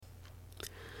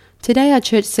Today our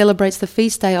church celebrates the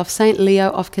feast day of Saint Leo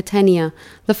of Catania.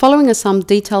 The following are some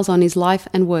details on his life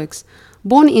and works.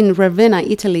 Born in Ravenna,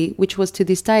 Italy, which was to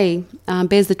this day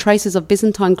bears the traces of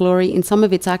Byzantine glory in some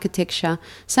of its architecture,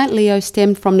 Saint Leo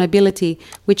stemmed from nobility,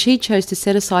 which he chose to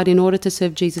set aside in order to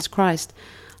serve Jesus Christ.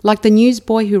 Like the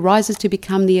newsboy who rises to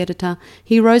become the editor,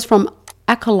 he rose from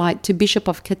acolyte to Bishop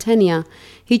of Catania.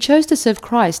 He chose to serve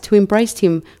Christ, who embraced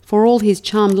him for all his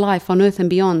charmed life on earth and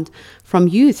beyond. From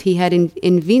youth he had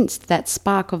evinced that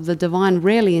spark of the divine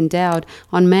rarely endowed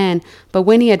on man, but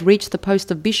when he had reached the post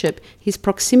of bishop, his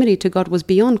proximity to God was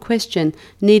beyond question,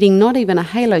 needing not even a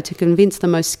halo to convince the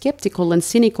most sceptical and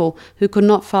cynical who could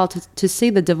not fail to see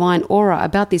the divine aura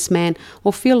about this man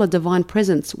or feel a divine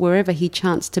presence wherever he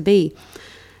chanced to be.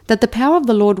 That the power of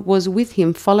the Lord was with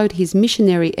him followed his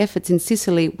missionary efforts in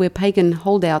Sicily, where pagan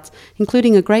holdouts,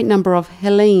 including a great number of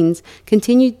Hellenes,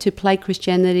 continued to plague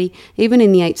Christianity even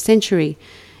in the 8th century.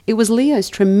 It was Leo's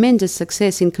tremendous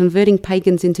success in converting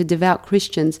pagans into devout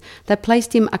Christians that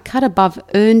placed him a cut above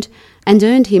earned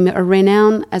him a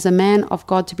renown as a man of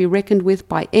God to be reckoned with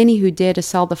by any who dared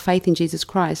assail the faith in Jesus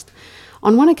Christ.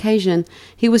 On one occasion,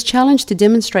 he was challenged to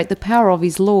demonstrate the power of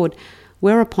his Lord,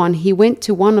 whereupon he went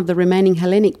to one of the remaining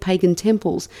Hellenic pagan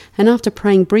temples, and after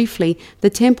praying briefly,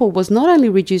 the temple was not only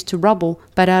reduced to rubble,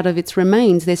 but out of its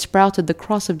remains there sprouted the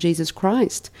cross of Jesus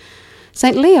Christ.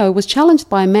 St. Leo was challenged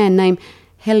by a man named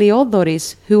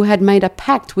Heliodorus, who had made a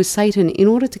pact with Satan in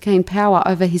order to gain power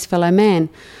over his fellow man.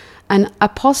 An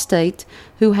apostate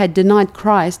who had denied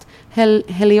Christ,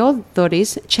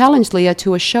 Heliodorus challenged Leo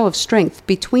to a show of strength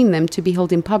between them to be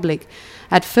held in public.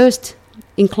 At first,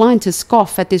 inclined to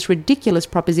scoff at this ridiculous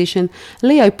proposition,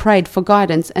 Leo prayed for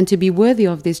guidance and to be worthy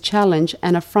of this challenge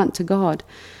and affront to God.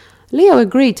 Leo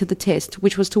agreed to the test,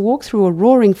 which was to walk through a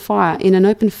roaring fire in an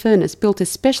open furnace built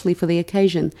especially for the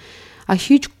occasion. A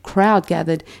huge crowd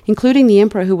gathered, including the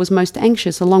emperor, who was most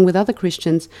anxious, along with other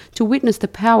Christians, to witness the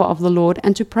power of the Lord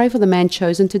and to pray for the man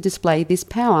chosen to display this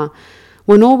power.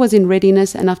 When all was in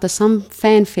readiness, and after some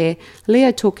fanfare,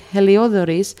 Leo took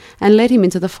Heliodorus and led him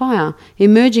into the fire,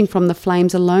 emerging from the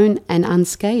flames alone and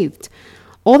unscathed.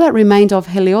 All that remained of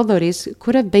Heliodorus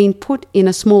could have been put in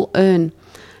a small urn.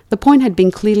 The point had been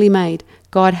clearly made.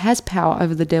 God has power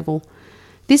over the devil.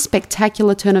 This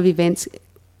spectacular turn of events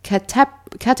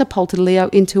catapulted Leo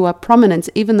into a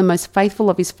prominence even the most faithful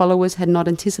of his followers had not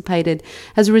anticipated,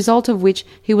 as a result of which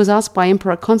he was asked by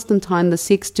Emperor Constantine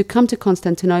VI to come to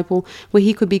Constantinople, where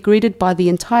he could be greeted by the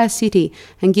entire city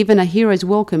and given a hero's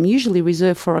welcome usually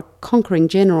reserved for a conquering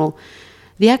general.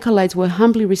 The accolades were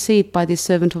humbly received by this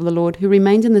servant of the Lord, who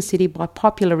remained in the city by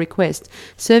popular request,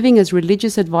 serving as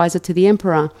religious advisor to the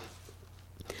emperor.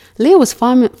 Leo was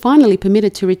finally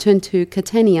permitted to return to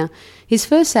Catania. His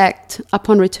first act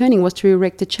upon returning was to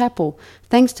erect a chapel,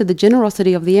 thanks to the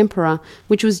generosity of the emperor,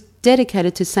 which was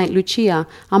dedicated to Saint Lucia,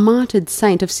 a martyred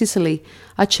saint of Sicily,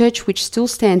 a church which still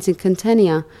stands in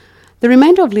Catania. The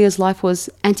remainder of Leo's life was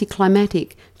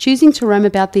anticlimactic, choosing to roam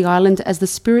about the island as the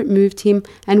Spirit moved him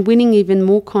and winning even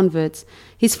more converts.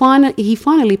 He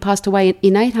finally passed away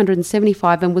in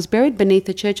 875 and was buried beneath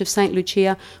the Church of St.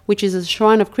 Lucia, which is a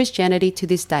shrine of Christianity to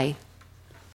this day.